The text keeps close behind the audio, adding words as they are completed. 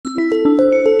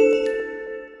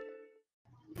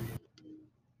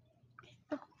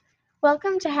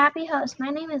Welcome to Happy Host. My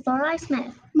name is Lorelei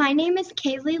Smith. My name is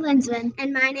Kaylee Luensmann.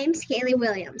 And my name's Kaylee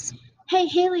Williams. Hey,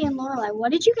 Haley and Lorelei,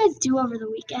 what did you guys do over the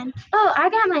weekend? Oh, I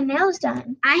got my nails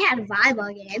done. I had a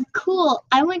volleyball game. Cool.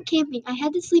 I went camping. I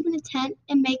had to sleep in a tent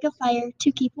and make a fire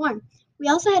to keep warm. We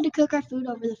also had to cook our food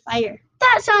over the fire.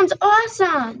 That sounds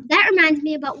awesome. That reminds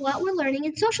me about what we're learning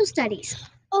in social studies.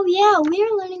 Oh yeah, we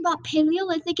are learning about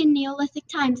Paleolithic and Neolithic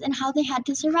times and how they had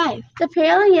to survive. The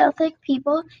Paleolithic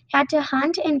people had to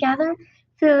hunt and gather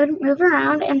food, move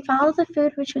around, and follow the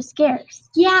food which was scarce.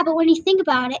 Yeah, but when you think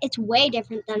about it, it's way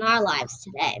different than our lives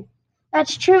today.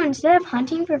 That's true. Instead of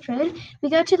hunting for food, we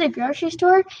go to the grocery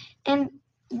store and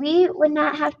we would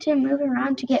not have to move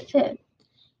around to get food.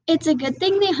 It's a good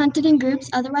thing they hunted in groups,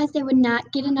 otherwise they would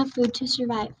not get enough food to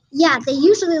survive. Yeah, they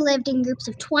usually lived in groups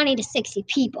of 20 to 60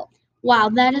 people. Wow,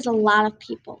 that is a lot of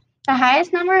people. The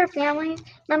highest number of family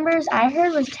members I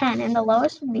heard was 10, and the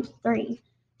lowest would be 3.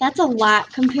 That's a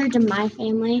lot compared to my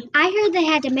family. I heard they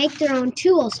had to make their own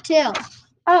tools too.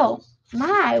 Oh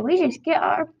my, we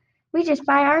just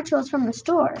buy our tools from the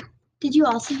store. Did you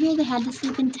also hear they had to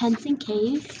sleep in tents and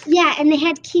caves? Yeah, and they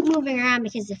had to keep moving around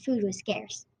because the food was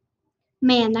scarce.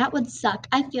 Man, that would suck.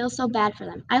 I feel so bad for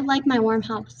them. I like my warm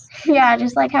house. Yeah,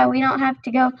 just like how we don't have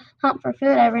to go hunt for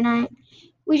food every night.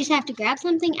 We just have to grab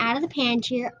something out of the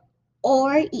pantry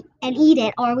and eat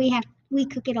it, or we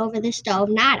cook it over the stove,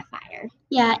 not a fire.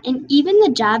 Yeah, and even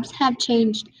the jobs have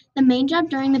changed. The main job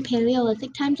during the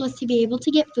Paleolithic times was to be able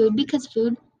to get food because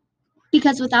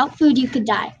without food you could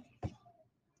die.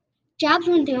 Jobs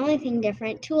weren't the only thing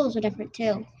different. Tools were different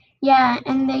too. Yeah,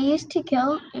 and they used to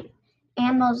kill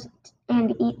animals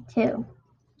and eat too.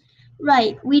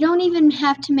 Right, we don't even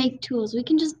have to make tools. We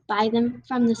can just buy them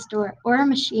from the store, or a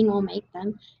machine will make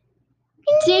them.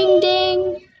 Ding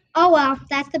ding! Oh well,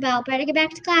 that's the bell. Better get back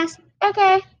to class.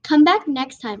 Okay. Come back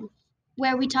next time,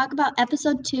 where we talk about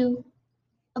episode 2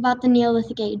 about the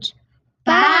Neolithic age.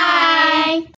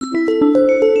 Bye!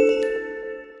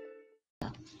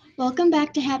 Welcome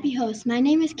back to Happy Host. My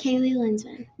name is Kaylee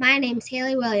Luensmann. My name's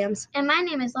Haley Williams. And my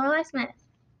name is Lorelei Smith.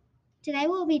 Today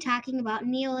we'll be talking about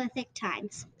Neolithic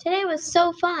times. Today was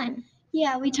so fun.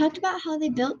 Yeah, we talked about how they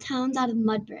built towns out of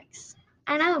mud bricks.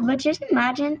 I know, but just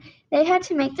imagine they had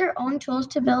to make their own tools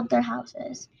to build their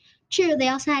houses. True, they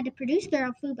also had to produce their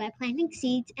own food by planting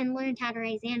seeds and learned how to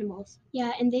raise animals.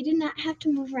 Yeah, and they did not have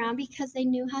to move around because they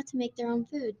knew how to make their own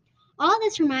food. All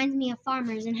this reminds me of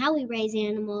farmers and how we raise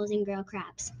animals and grow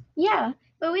crops. Yeah,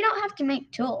 but we don't have to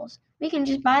make tools. We can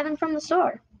just buy them from the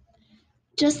store.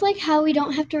 Just like how we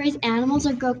don't have to raise animals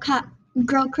or grow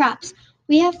crops.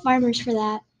 We have farmers for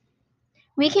that.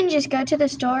 We can just go to the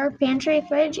store, pantry,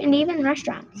 fridge, and even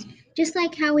restaurants. Just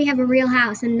like how we have a real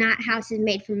house and not houses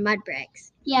made from mud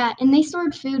bricks. Yeah, and they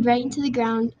stored food right into the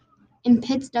ground in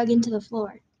pits dug into the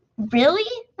floor. Really?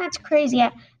 That's crazy.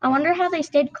 I wonder how they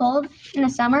stayed cold in the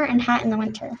summer and hot in the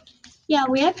winter. Yeah,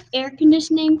 we have air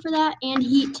conditioning for that and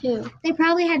heat too. They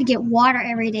probably had to get water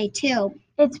every day too.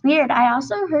 It's weird. I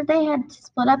also heard they had to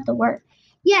split up the work.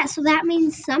 Yeah, so that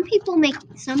means some people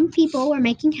were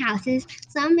making houses,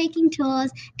 some making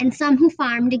tools, and some who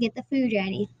farmed to get the food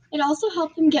ready. It also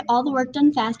helped them get all the work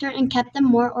done faster and kept them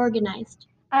more organized.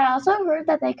 I also heard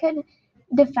that they could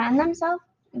defend themselves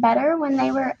better when they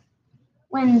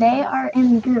are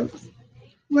in groups.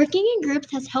 Working in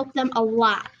groups has helped them a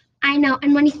lot. I know,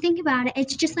 and when you think about it,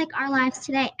 it's just like our lives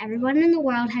today. Everyone in the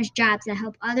world has jobs that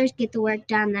help others get the work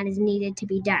done that is needed to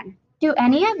be done. Do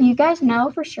any of you guys know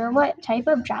for sure what type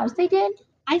of jobs they did?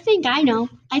 I think I know.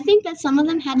 I think that some of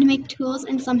them had to make tools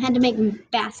and some had to make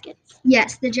baskets.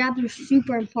 Yes, the jobs were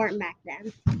super important back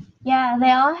then. Yeah, they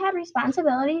all had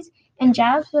responsibilities and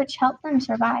jobs which helped them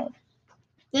survive.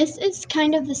 This is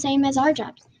kind of the same as our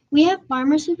jobs. We have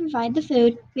farmers who provide the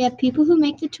food. We have people who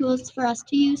make the tools for us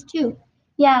to use too.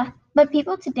 Yeah, but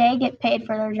people today get paid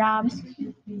for their jobs.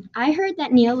 I heard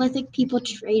that Neolithic people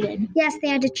traded. Yes, they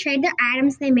had to trade their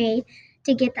items they made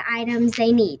to get the items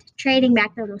they need. Trading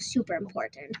back then was super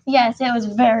important. Yes, it was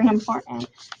very important.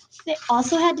 They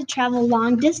also had to travel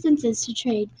long distances to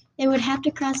trade. They would have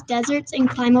to cross deserts and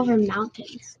climb over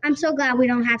mountains. I'm so glad we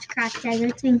don't have to cross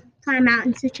deserts and climb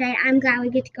mountains to trade. I'm glad we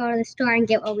get to go to the store and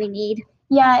get what we need.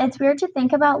 Yeah, it's weird to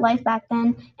think about life back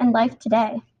then and life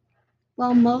today.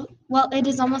 Well, it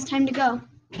is almost time to go.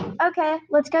 Okay,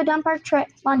 let's go dump our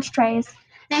lunch trays.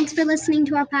 Thanks for listening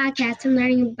to our podcast and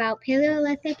learning about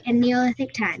Paleolithic and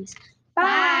Neolithic times.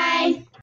 Bye!